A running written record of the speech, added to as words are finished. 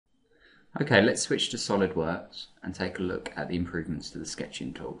Okay, let's switch to SOLIDWORKS and take a look at the improvements to the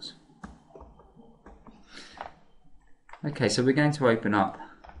sketching tools. Okay, so we're going to open up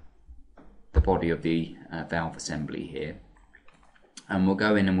the body of the valve assembly here, and we'll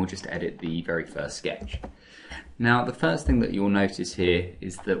go in and we'll just edit the very first sketch. Now, the first thing that you'll notice here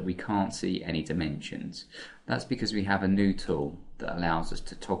is that we can't see any dimensions. That's because we have a new tool that allows us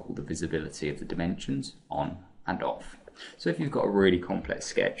to toggle the visibility of the dimensions on and off. So if you've got a really complex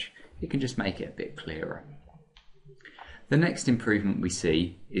sketch, you can just make it a bit clearer. The next improvement we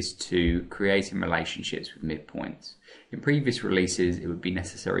see is to creating relationships with midpoints. In previous releases, it would be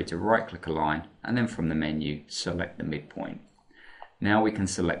necessary to right-click a line and then from the menu select the midpoint. Now we can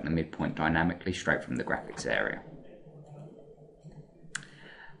select the midpoint dynamically straight from the graphics area.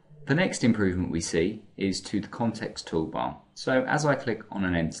 The next improvement we see is to the context toolbar. So as I click on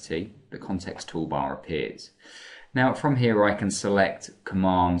an entity, the context toolbar appears. Now from here I can select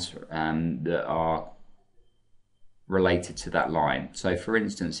commands that are related to that line. So for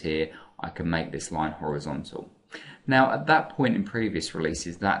instance here I can make this line horizontal. Now at that point in previous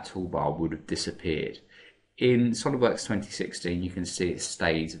releases that toolbar would have disappeared. In SOLIDWORKS 2016 you can see it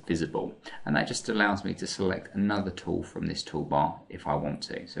stays visible, and that just allows me to select another tool from this toolbar if I want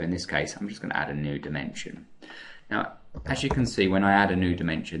to. So in this case I'm just going to add a new dimension. Now as you can see, when I add a new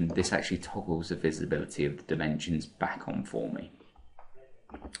dimension, this actually toggles the visibility of the dimensions back on for me.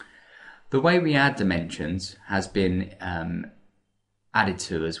 The way we add dimensions has been added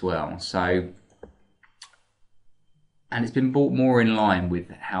to as well. And it's been brought more in line with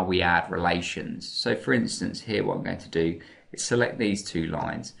how we add relations. So for instance here what I'm going to do is select these two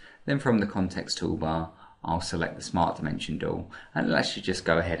lines, then from the context toolbar I'll select the smart dimension tool, and it'll actually just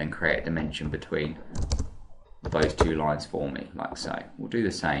go ahead and create a dimension between those two lines for me, like so. We'll do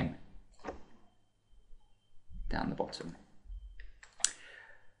the same down the bottom.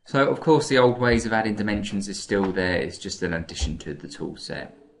 So of course the old ways of adding dimensions is still there, it's just an addition to the tool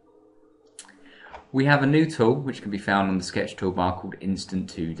set. We have a new tool which can be found on the sketch toolbar called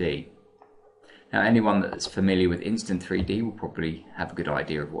Instant 2D. Now anyone that's familiar with Instant 3D will probably have a good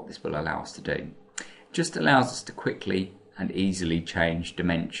idea of what this will allow us to do. It just allows us to quickly and easily change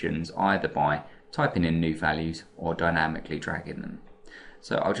dimensions either by typing in new values or dynamically dragging them.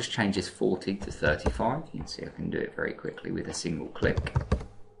 So I'll just change this 40 to 35. You can see I can do it very quickly with a single click.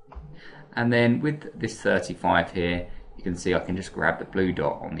 And then with this 35 here, you can see I can just grab the blue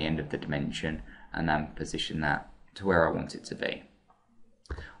dot on the end of the dimension and then position that to where I want it to be.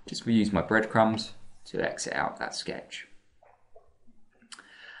 Just use my breadcrumbs to exit out that sketch.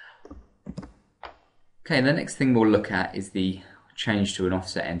 Okay, the next thing we'll look at is the change to an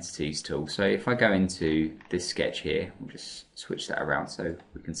offset entities tool. So if I go into this sketch here, we'll just switch that around so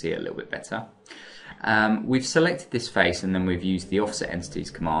we can see it a little bit better. We've selected this face and then we've used the offset entities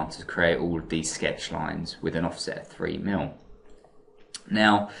command to create all of these sketch lines with an offset of 3 mm.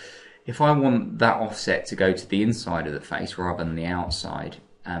 Now if I want that offset to go to the inside of the face rather than the outside,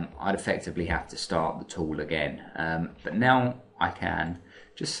 I'd effectively have to start the tool again. But now I can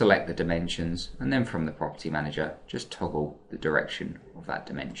just select the dimensions and then from the property manager just toggle the direction of that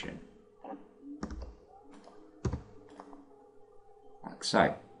dimension. Like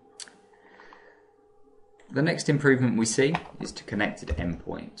so. The next improvement we see is to connected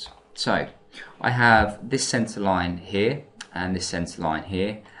endpoints. So I have this center line here and this center line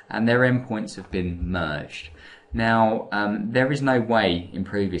here, and their endpoints have been merged. Now there is no way in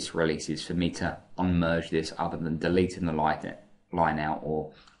previous releases for me to unmerge this other than deleting the line out,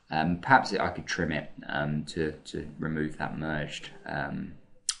 or perhaps I could trim it to remove that merged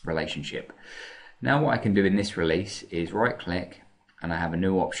relationship. Now what I can do in this release is right click and I have a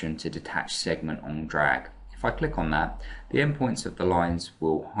new option to detach segment on drag. If I click on that, the endpoints of the lines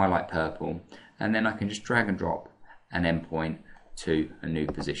will highlight purple, and then I can just drag and drop an endpoint to a new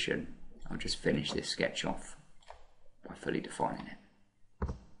position. I'll just finish this sketch off by fully defining it.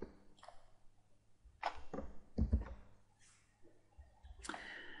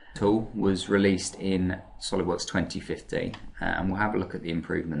 Tool was released in SOLIDWORKS 2015 and we'll have a look at the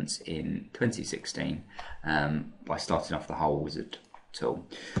improvements in 2016 by starting off the whole wizard tool.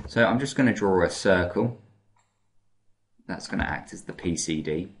 So I'm just going to draw a circle that's going to act as the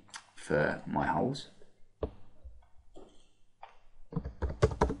PCD for my holes,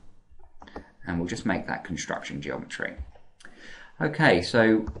 and we'll just make that construction geometry. Okay,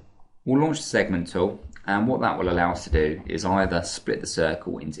 so we'll launch the segment tool, and what that will allow us to do is either split the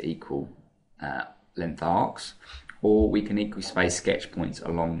circle into equal length arcs, or we can equally space sketch points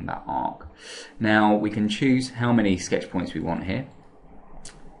along that arc. Now we can choose how many sketch points we want here,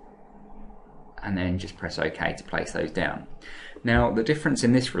 and then just press OK to place those down. Now the difference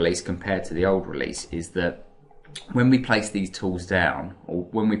in this release compared to the old release is that when we place these tools down, or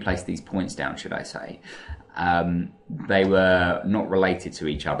when we place these points down should I say, they were not related to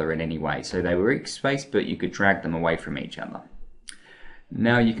each other in any way. So they were spaced, but you could drag them away from each other.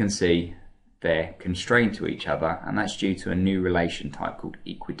 Now you can see they're constrained to each other, and that's due to a new relation type called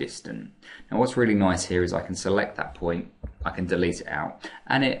equidistant. Now what's really nice here is I can select that point, I can delete it out,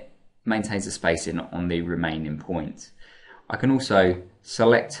 and it maintains the spacing on the remaining points. I can also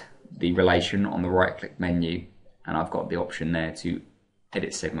select the relation on the right click menu, and I've got the option there to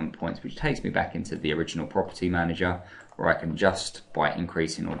edit segment points, which takes me back into the original property manager, where I can adjust by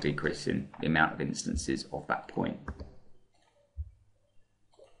increasing or decreasing the amount of instances of that point.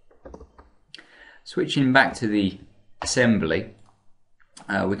 Switching back to the assembly,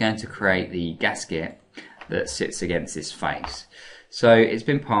 we're going to create the gasket that sits against this face. So it's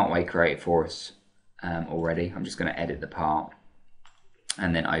been partway created for us already. I'm just going to edit the part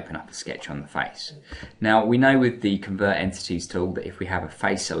and then open up a sketch on the face. Now we know with the Convert Entities tool that if we have a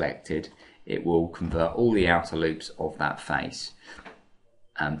face selected, it will convert all the outer loops of that face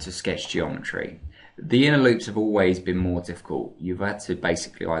to sketch geometry. The inner loops have always been more difficult. You've had to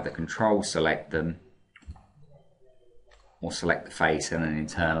basically either control select them or select the face and an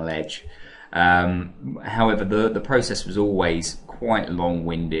internal edge. However, the process was always quite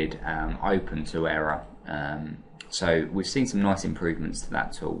long-winded, open to error. So we've seen some nice improvements to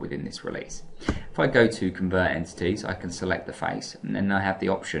that tool within this release. If I go to Convert Entities, I can select the face, and then I have the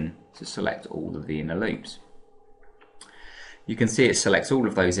option to select all of the inner loops. You can see it selects all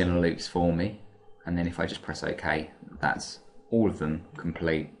of those inner loops for me, and then if I just press OK, that's all of them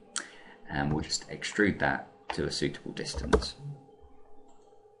complete, and we'll just extrude that to a suitable distance.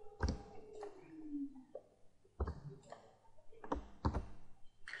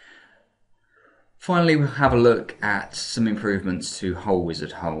 Finally, we'll have a look at some improvements to Hole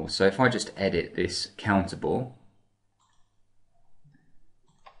Wizard Hole. So if I just edit this counter bore,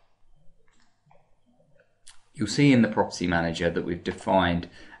 you'll see in the property manager that we've defined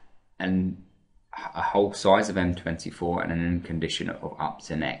a hole size of M24 and an end condition of up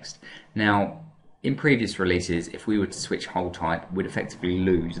to next. Now, in previous releases, if we were to switch hole type, we'd effectively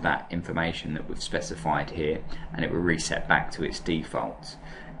lose that information that we've specified here, and it will reset back to its default.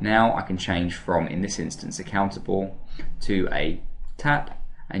 Now I can change from, in this instance, a counter bore to a tap,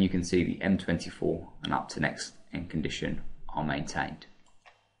 and you can see the M24 and up to next end condition are maintained.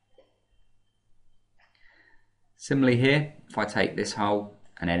 Similarly here, if I take this hole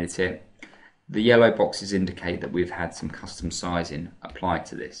and edit it, the yellow boxes indicate that we've had some custom sizing applied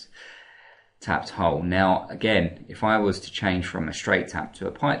to this tapped hole. Now again, if I was to change from a straight tap to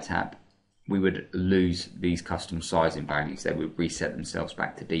a pipe tap, we would lose these custom sizing values. They would reset themselves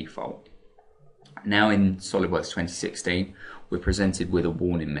back to default. Now in SOLIDWORKS 2016, we're presented with a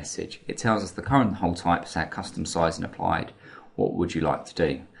warning message. It tells us the current hole type has had custom sizing applied. What would you like to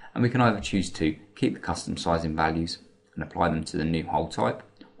do? And we can either choose to keep the custom sizing values and apply them to the new hole type,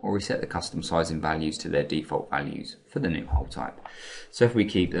 or reset the custom sizing values to their default values for the new hole type. So if we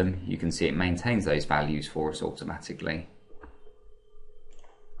keep them, you can see it maintains those values for us automatically.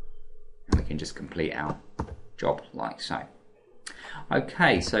 And we can just complete our job like so.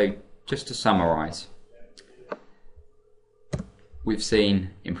 Okay, so just to summarize, we've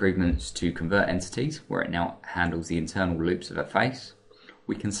seen improvements to Convert Entities, where it now handles the internal loops of a face.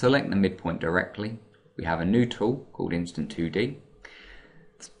 We can select the midpoint directly. We have a new tool called Instant 2D,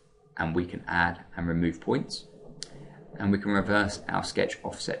 and we can add and remove points, and we can reverse our sketch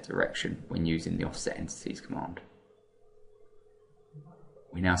offset direction when using the Offset Entities command.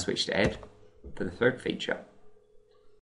 We now switch to Ed for the third feature.